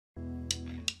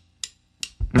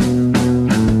I'm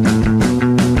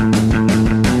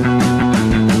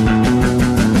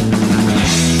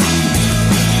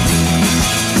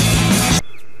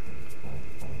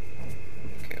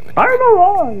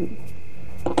alive!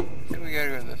 I think we gotta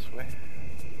go this way.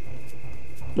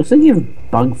 Looks like you have a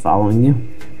bug following you.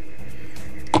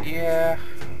 Yeah.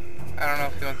 I don't know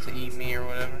if he wants to eat me or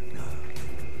whatever.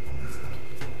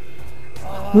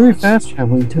 Where are you fast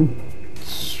traveling to?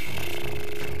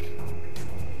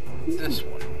 This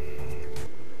one.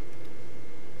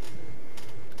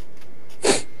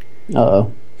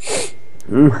 Uh-oh.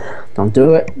 Don't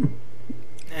do it.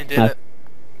 I did it.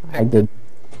 I did.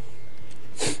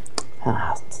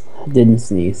 I didn't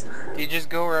sneeze. Did you just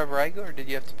go wherever I go, or did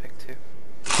you have to pick two?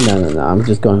 No. I'm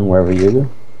just going wherever you do.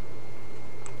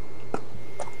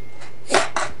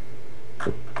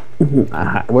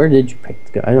 Where did you pick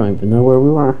to go? I don't even know where we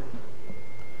were.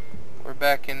 We're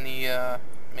back in the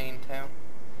main town.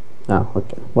 Oh,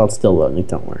 okay. Well, it's still loading.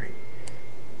 Don't worry.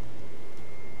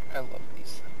 I love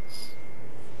these things.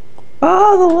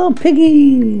 Oh, the little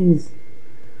piggies!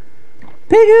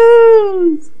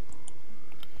 Piggoos!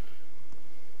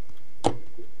 I'm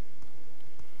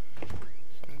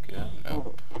good.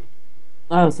 Nope.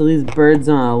 Oh, so these birds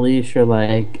on a leash are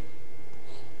like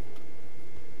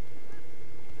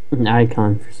an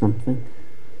icon for something.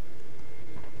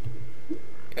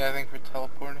 Yeah, I think we're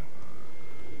teleporting.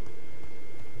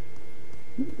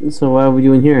 So what are we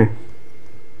doing here?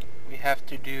 We have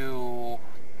to do,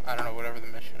 I don't know, whatever the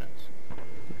mission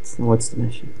is. What's the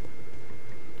mission?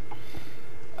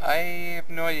 I have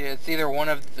no idea. It's either one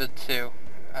of the two.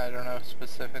 I don't know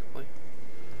specifically.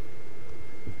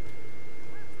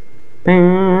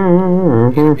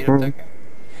 You gonna beat up that guy?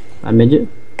 A midget?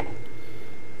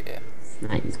 Yeah.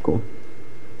 Nice, cool.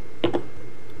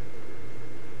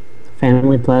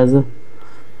 Family Plaza.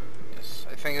 Yes,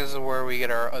 I think this is where we get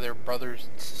our other brothers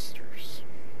and sisters.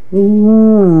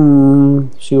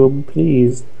 She will be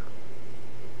pleased.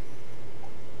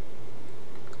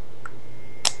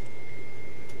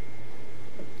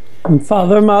 And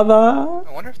father, mother.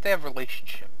 I wonder if they have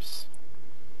relationships.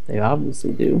 They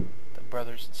obviously do. The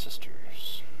brothers and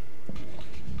sisters.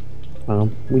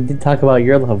 Well, we did talk about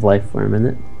your love life for a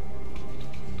minute.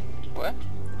 What?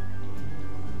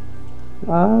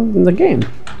 In the game.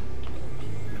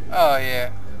 Oh,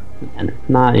 yeah. And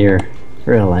not your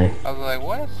real life. I was like,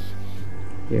 what?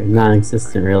 Your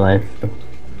non-existent real life.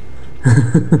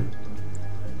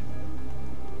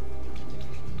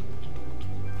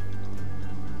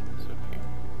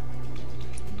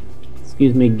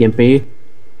 Excuse me, Gimpy.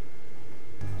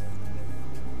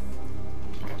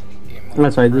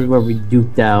 That's right, this is where we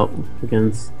duked out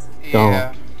against Doll.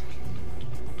 Yeah.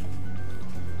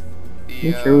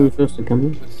 You sure we were supposed to come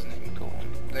in? What's his name? Cool.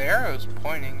 The arrow's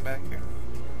pointing back here.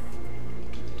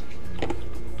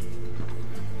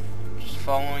 Just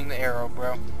following the arrow,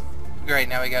 bro. Great,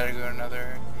 now we gotta go to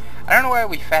another. I don't know why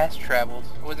we fast traveled.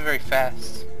 It wasn't very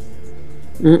fast.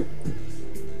 Dun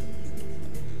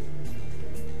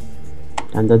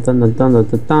dun dun dun dun dun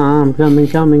dun dun. I'm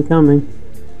coming.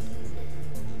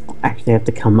 Actually, I have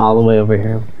to come all the way over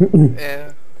here.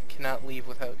 Yeah, cannot leave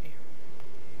without you.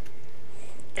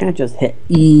 Can't just hit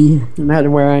E no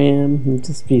matter where I am and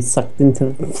just be sucked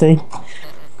into the thing.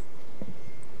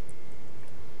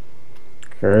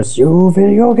 Curse you,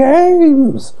 video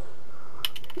games!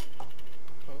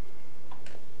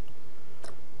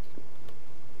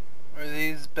 Are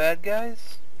these bad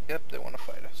guys? Yep, they want to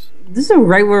fight us. This is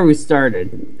right where we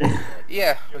started.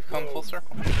 Yeah, we've come full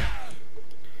circle.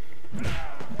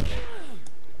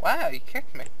 Wow, you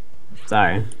kicked me.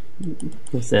 Sorry.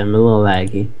 I said I'm a little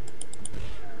laggy.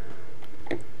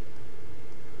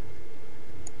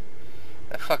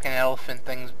 That fucking elephant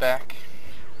thing's back.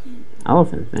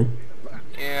 Elephant thing?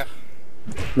 Yeah.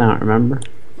 I don't remember.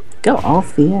 Go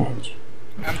off the edge.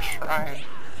 I'm trying.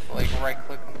 Like, right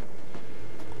click.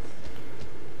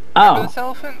 Oh. Remember this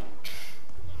elephant?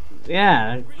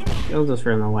 Yeah, he'll just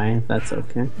run away if that's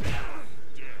okay.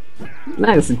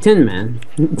 No, it's a Tin Man.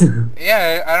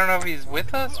 Yeah, I don't know if he's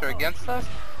with us or against us.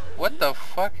 What the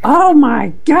fuck? Oh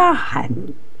my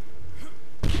god!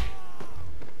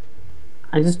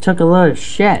 I just took a load of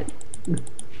shit.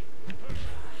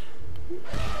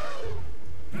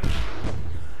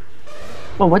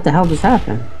 Well, what the hell just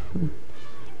happened?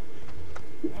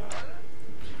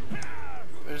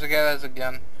 There's a guy that has a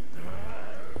gun.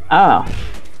 Oh.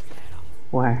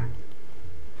 Where?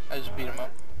 I just beat him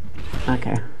up.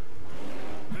 Okay.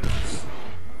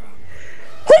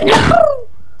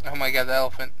 Oh my god, the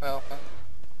elephant. The elephant.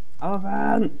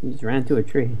 Elephant! He just ran into a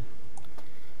tree.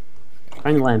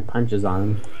 Trying to land punches on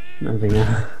him. Nothing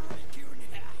now.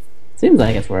 Seems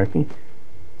like it's working.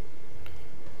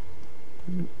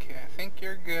 Okay, I think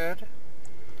you're good.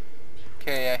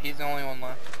 Okay, yeah, he's the only one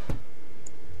left.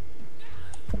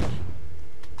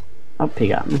 Oh, he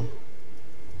got me.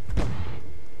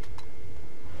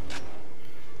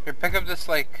 Here, pick up this,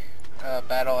 like,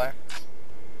 battle axe.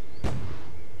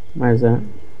 Where's that?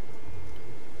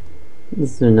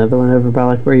 Is there another one over by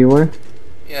like where you were?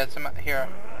 Yeah, it's here.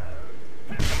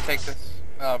 Take this.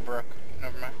 Oh, broke.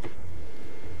 Never mind.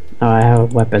 Oh, I have a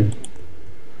weapon.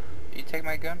 You take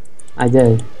my gun? I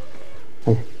did.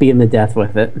 I beat him to death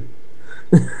with it.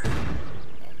 Oh,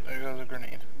 there goes a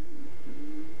grenade.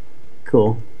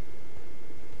 Cool.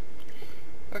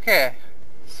 Okay,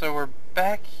 so we're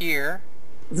back here.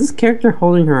 Is this character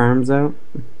holding her arms out?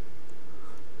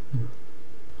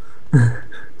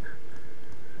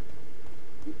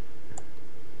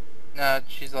 No,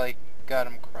 she's like, got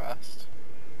him crossed.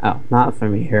 Oh, not for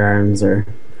me. Her arms are...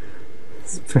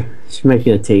 She might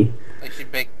get a T. Like she's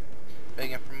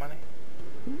begging for money?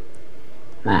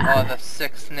 Nah. Oh, the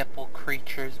 6 nipple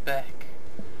creature's back.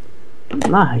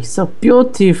 Nice, so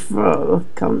beautiful.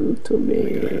 Come to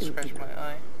me. I'm scratch my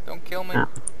eye. Don't kill me. Oh.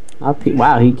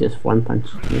 Wow, he just one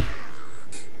punched me.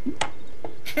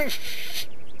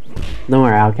 Don't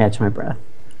worry, I'll catch my breath.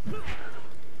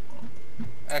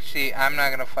 Actually, I'm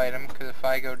not gonna fight him, because if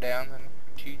I go down, then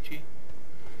GG.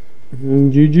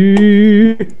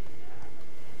 GG!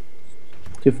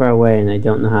 Too far away and I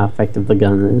don't know how effective the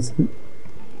gun is.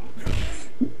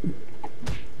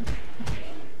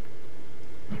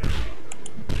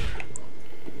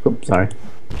 Oops, sorry.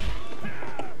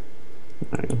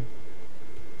 There we go.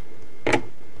 It's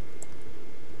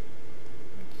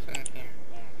in here.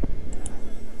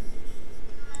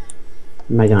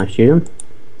 Am I gonna shoot him?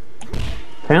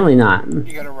 Apparently not.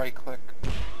 You gotta right click.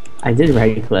 I did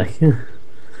right click.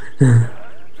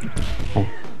 Okay.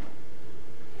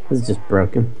 This is just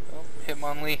broken. Oh,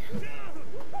 Hitmonlee.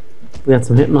 We got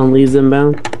some Hitmonlees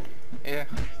inbound. Yeah.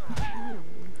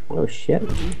 Oh shit.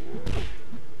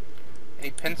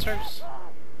 Any pincers?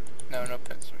 No, no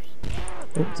pincers.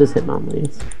 Oops, just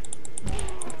Hitmonlees.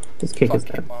 Just kick his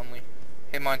Fuck head.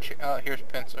 Hitmonlee. Oh, here's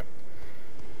pincer.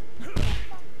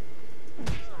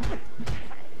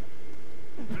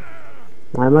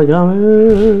 Why am I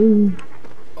going?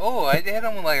 Oh, I hit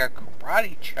him with like a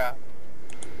karate chop.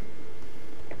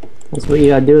 That's what you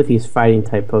gotta do with these fighting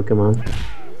type Pokemon.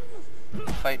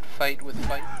 Fight with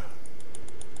fight.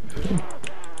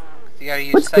 You gotta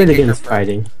use What's psychic good against or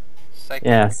fighting? Psychic.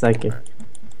 Yeah, psychic.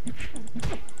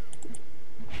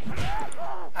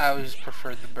 I always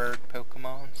preferred the bird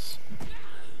Pokemons.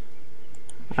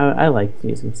 I like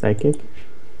using psychic.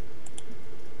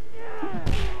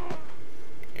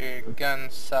 Your gun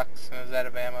sucks and is out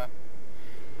of ammo.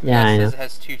 Yeah, I know. It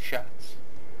has 2 shots.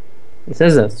 It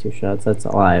says that's 2 shots. That's a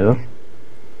lie.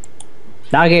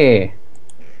 Doggy. Okay,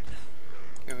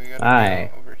 we gotta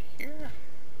Bye. go over here.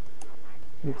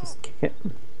 Just kick it.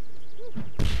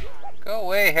 Go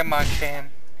away, Hitmonchan.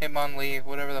 Hitmonlee,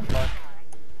 whatever the fuck.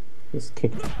 Just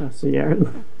kick it across the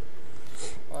yard.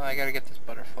 Well, I gotta get this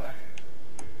butterfly.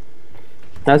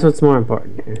 That's what's more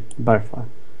important here. Butterfly.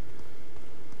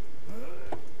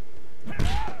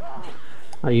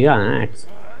 Oh, you got an axe.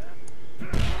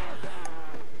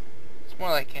 It's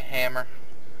more like a hammer.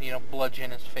 You know,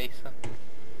 bludgeon his face in.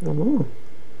 Oh.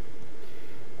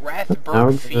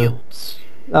 Rathburn Fields.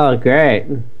 Oh, great.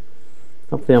 Hopefully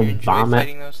You they'll enjoy bomb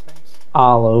fighting it those things?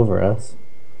 all over us.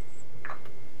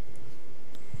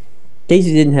 In case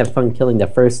you didn't have fun killing the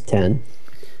first 10.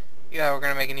 Yeah, we're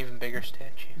gonna make an even bigger statue.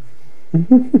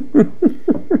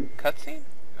 Cutscene?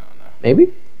 Oh no.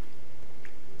 Maybe?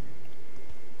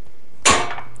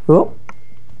 Oh.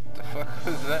 What the fuck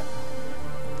was that?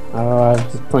 Oh, I was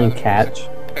just playing catch.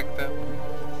 Picked up.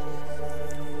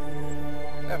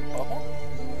 Is that a bubble?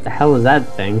 The hell is that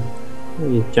thing?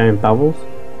 These giant bubbles?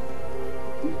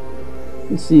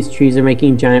 These trees are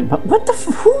making giant what the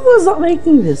who was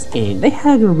making this game? They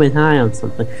had to have been high on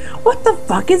something. What the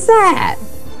fuck is that?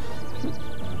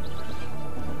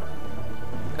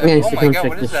 I'm Oh my god,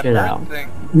 what is that bird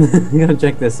thing? I'm gonna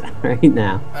check this out right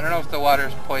now. I don't know if the water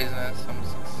is poisonous. I'm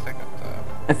just sick of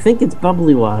I think it's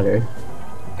bubbly water.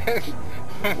 the...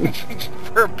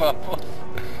 For bubbles.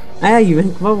 Ah, you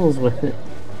make bubbles with it.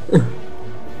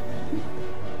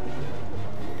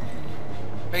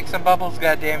 Make some bubbles,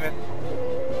 goddammit.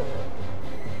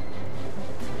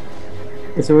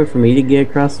 Is there a way for me to get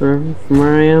across the river from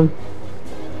where I am?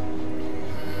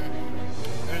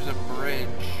 There's a bridge.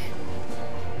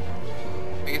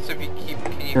 I guess if you keep...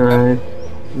 Can you come?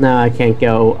 No, I can't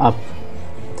go up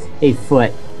 8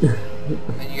 foot. Then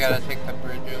you gotta take the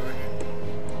bridge over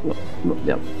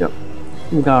here. Yep.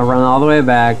 I'm gonna run all the way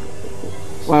back.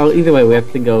 Well, either way, we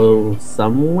have to go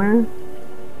somewhere.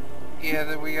 Yeah,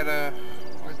 that we gotta...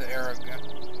 Where'd the arrow go?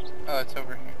 Oh, it's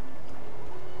over here.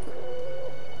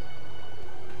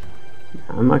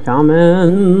 I'm a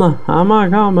coming. I'm a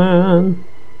coming.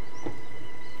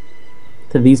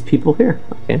 To these people here.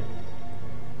 Okay.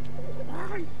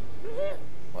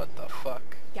 What the fuck?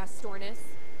 Gastornis.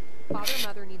 Father,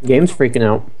 mother needs Game's freaking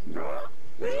out.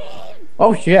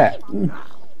 Oh shit.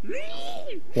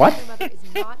 What? Father, mother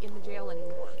is not in the jail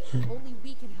anymore. Only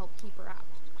we can help keep her out.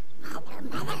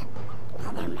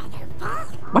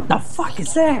 What the fuck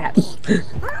is that?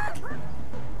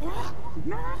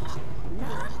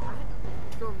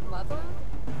 Your mother?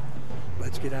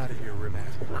 Let's get out of here,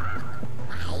 Rimat.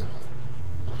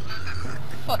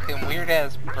 Fucking weird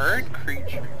ass bird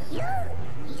creature.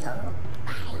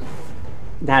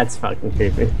 That's fucking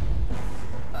creepy.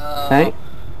 Hey?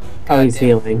 Oh, he's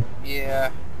healing.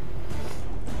 Yeah.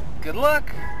 Good luck.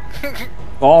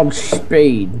 God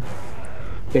speed.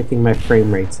 I think my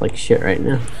frame rate's like shit right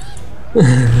now.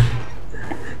 Yeah,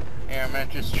 I'm gonna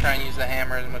just try and use the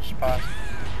hammer as much as possible.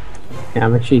 Yeah,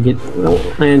 make sure you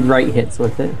get land right hits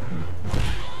with it.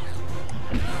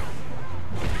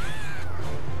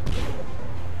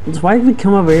 Just why did we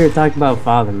come over here to talk about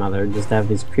father mother? Just have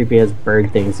these creepy ass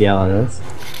bird things yell at us.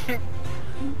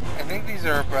 I think these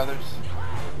are our brothers.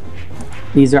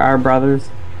 These are our brothers.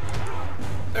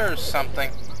 There's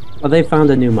something. Well, they found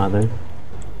a new mother.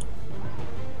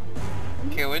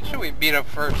 Okay, which should we beat up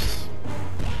first?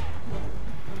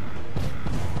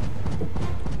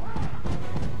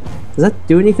 Does that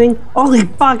do anything? Holy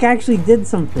fuck, I actually did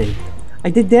something. I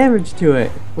did damage to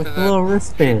it with the little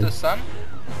wristband. The sun?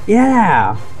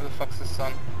 Yeah. Where the fuck's the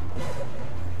sun?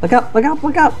 Look up, look up,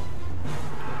 look up.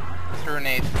 Throw a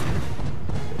nade.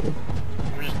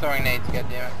 We're just throwing nades,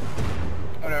 goddammit.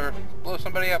 Whatever. Blow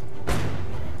somebody up.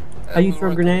 How you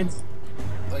throw grenades?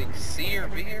 Like C or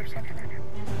B or something?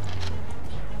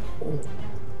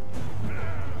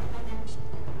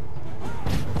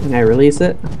 Can I release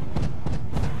it?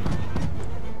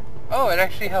 Oh, it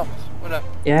actually helped. What up?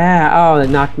 Yeah, oh, that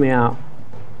knocked me out.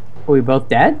 Are we both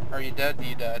dead? Are you dead?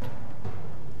 You died.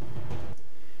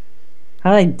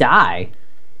 How did I die?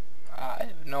 I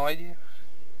have no idea.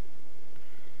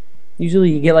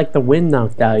 Usually you get like the wind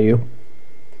knocked out of you.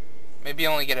 Maybe you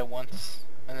only get it once,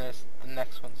 and then the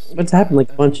next one's... It's happened like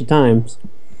a bunch of times.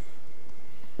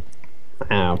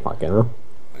 I don't fucking know.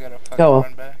 We gotta fucking Go.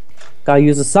 run back. Gotta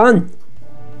use the sun.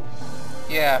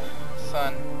 Yeah,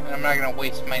 sun. And I'm not gonna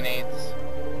waste my nades.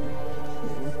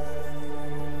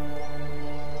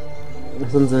 The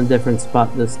sun's in a different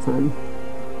spot this time.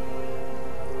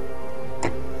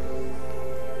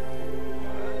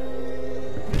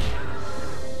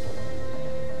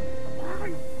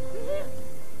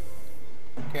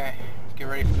 Okay, get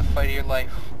ready for the fight of your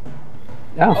life.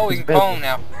 Oh, We can call him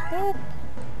now.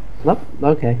 Nope,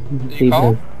 okay. Did you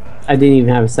call him? I didn't even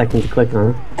have a second to click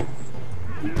on it.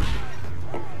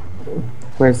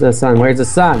 Where's the sun? Where's the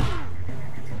sun?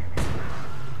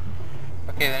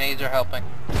 Okay, the nades are helping.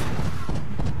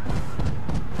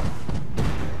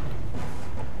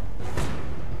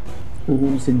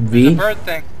 You said There's a V? bird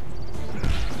thing.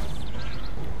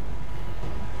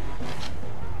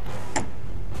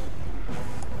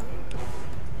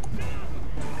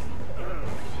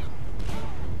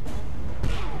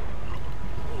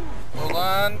 Hold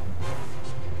on.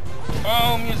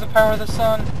 Boom! Use the power of the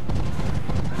sun.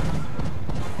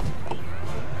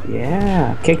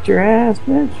 Yeah, kicked your ass,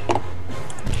 bitch.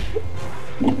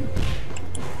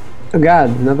 Oh god,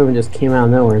 another one just came out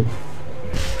of nowhere.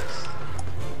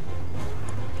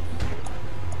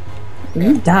 Will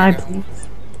you die, please?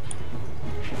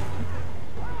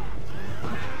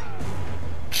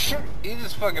 He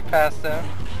just fucking passed out.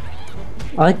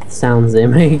 I like the sounds they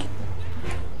make.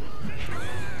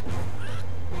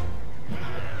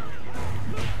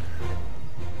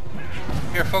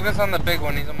 Here, focus on the big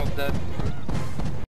one. He's almost dead.